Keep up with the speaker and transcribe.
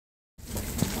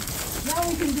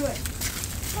can do it.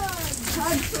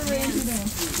 Hug for Randy.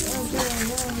 Okay,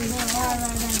 there we go. All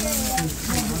right.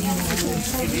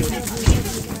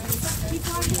 Keep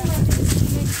talking about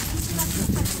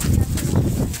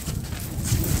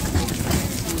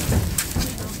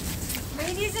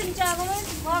Ladies and gentlemen,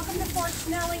 welcome to Fort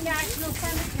Snelling National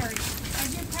Cemetery.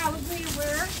 As you're probably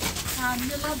aware,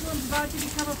 your loved one's about to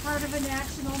become a part of a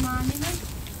national monument.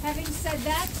 Having said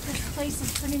that, this place is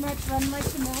pretty much run like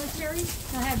the military.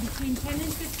 You'll have between 10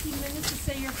 and 15 minutes to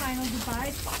say your final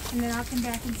goodbyes, and then I'll come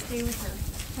back and stay with her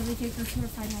until we take her to her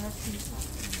final resting spot.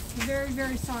 We're very,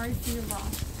 very sorry for your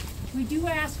loss. We do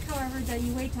ask, however, that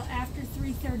you wait till after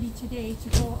 3:30 today to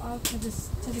go out to the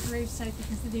gravesite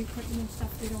because of the equipment and stuff.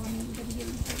 They don't want anybody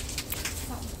getting hurt.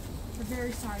 So, we're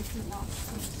very sorry for your loss.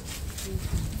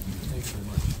 Thanks very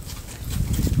much.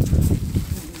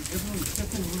 Everyone's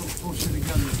stepping a little closer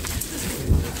together.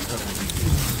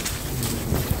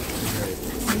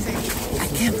 I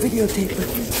can't videotape it.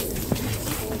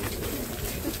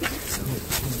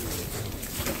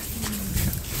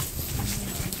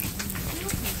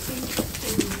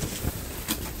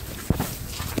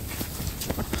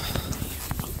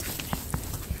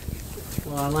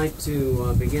 Well, I'd like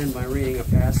to begin by reading a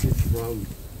passage from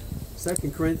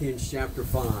 2 Corinthians chapter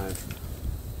 5.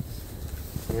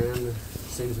 And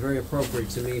seems very appropriate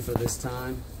to me for this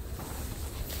time.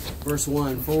 Verse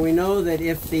 1, For we know that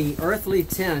if the earthly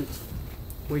tent,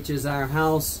 which is our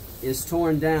house, is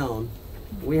torn down,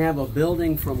 we have a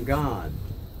building from God,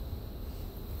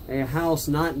 a house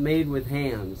not made with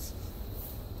hands,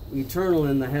 eternal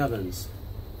in the heavens.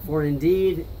 For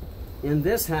indeed, in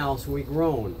this house we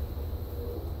groan,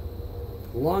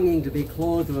 longing to be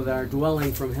clothed with our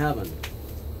dwelling from heaven,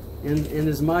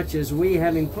 inasmuch as we,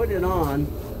 having put it on,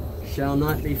 shall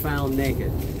not be found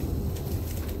naked.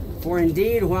 For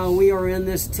indeed, while we are in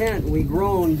this tent, we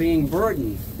groan, being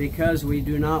burdened, because we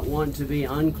do not want to be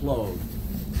unclothed,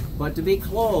 but to be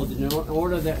clothed, in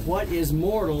order that what is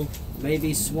mortal may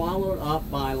be swallowed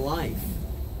up by life.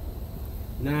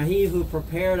 Now he who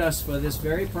prepared us for this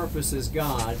very purpose is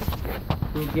God,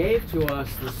 who gave to us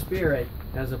the Spirit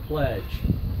as a pledge.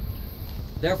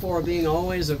 Therefore, being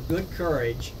always of good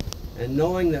courage, and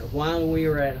knowing that while we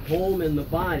are at home in the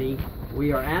body,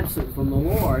 we are absent from the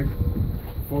Lord,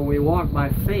 for we walk by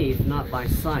faith, not by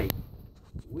sight.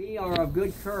 We are of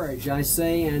good courage, I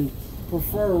say, and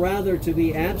prefer rather to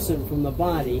be absent from the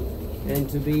body and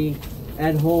to be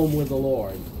at home with the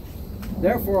Lord.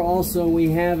 Therefore also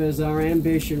we have as our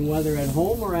ambition, whether at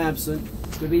home or absent,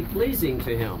 to be pleasing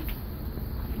to Him.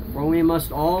 For we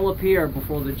must all appear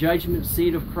before the judgment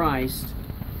seat of Christ,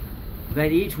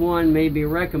 that each one may be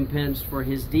recompensed for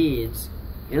his deeds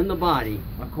in the body,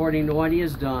 according to what he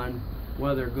has done,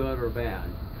 whether good or bad.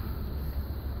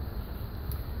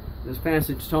 This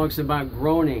passage talks about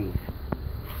groaning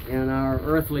in our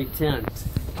earthly tent,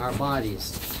 our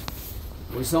bodies.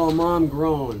 We saw Mom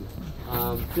groan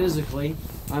physically.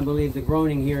 I believe the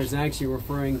groaning here is actually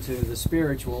referring to the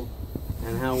spiritual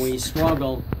and how we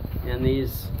struggle in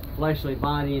these fleshly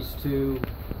bodies to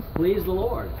please the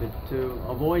Lord, to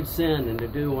avoid sin and to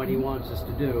do what He wants us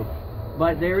to do.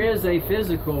 But there is a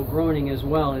physical groaning as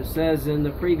well. It says in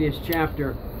the previous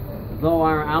chapter, though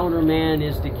our outer man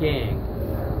is decaying.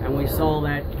 And we saw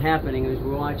that happening as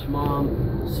we watched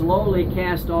Mom slowly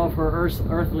cast off her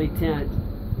earthly tent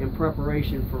in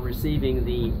preparation for receiving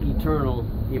the eternal,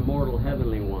 immortal,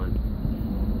 heavenly one.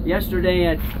 Yesterday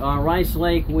at Rice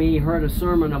Lake, we heard a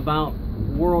sermon about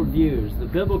worldviews, the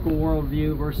biblical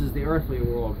worldview versus the earthly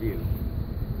worldview.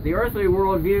 The earthly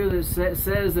worldview that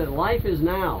says that life is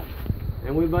now,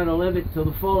 and we better live it to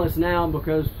the fullest now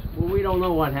because we don't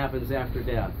know what happens after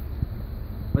death.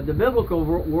 But the biblical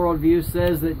worldview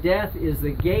says that death is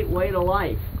the gateway to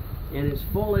life in its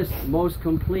fullest, most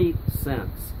complete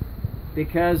sense.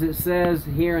 Because it says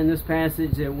here in this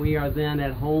passage that we are then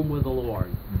at home with the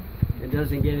Lord. It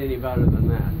doesn't get any better than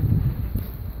that.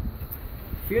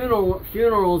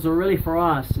 Funerals are really for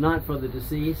us, not for the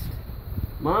deceased.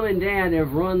 Mom and Dad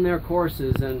have run their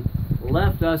courses and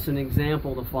left us an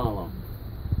example to follow.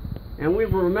 And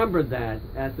we've remembered that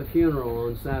at the funeral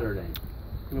on Saturday.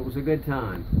 It was a good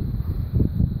time.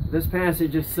 This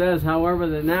passage just says, however,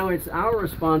 that now it's our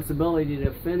responsibility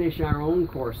to finish our own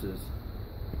courses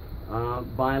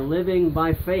by living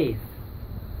by faith,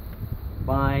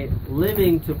 by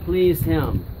living to please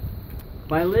Him,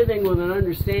 by living with an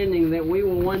understanding that we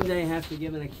will one day have to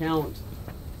give an account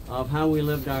of how we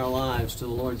lived our lives to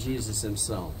the Lord Jesus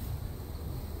Himself.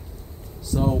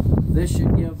 So this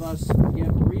should give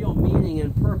real meaning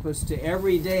and purpose to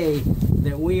every day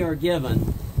that we are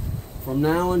given from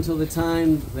now until the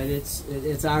time that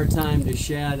it's our time to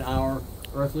shed our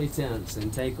earthly tents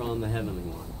and take on the heavenly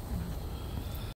one.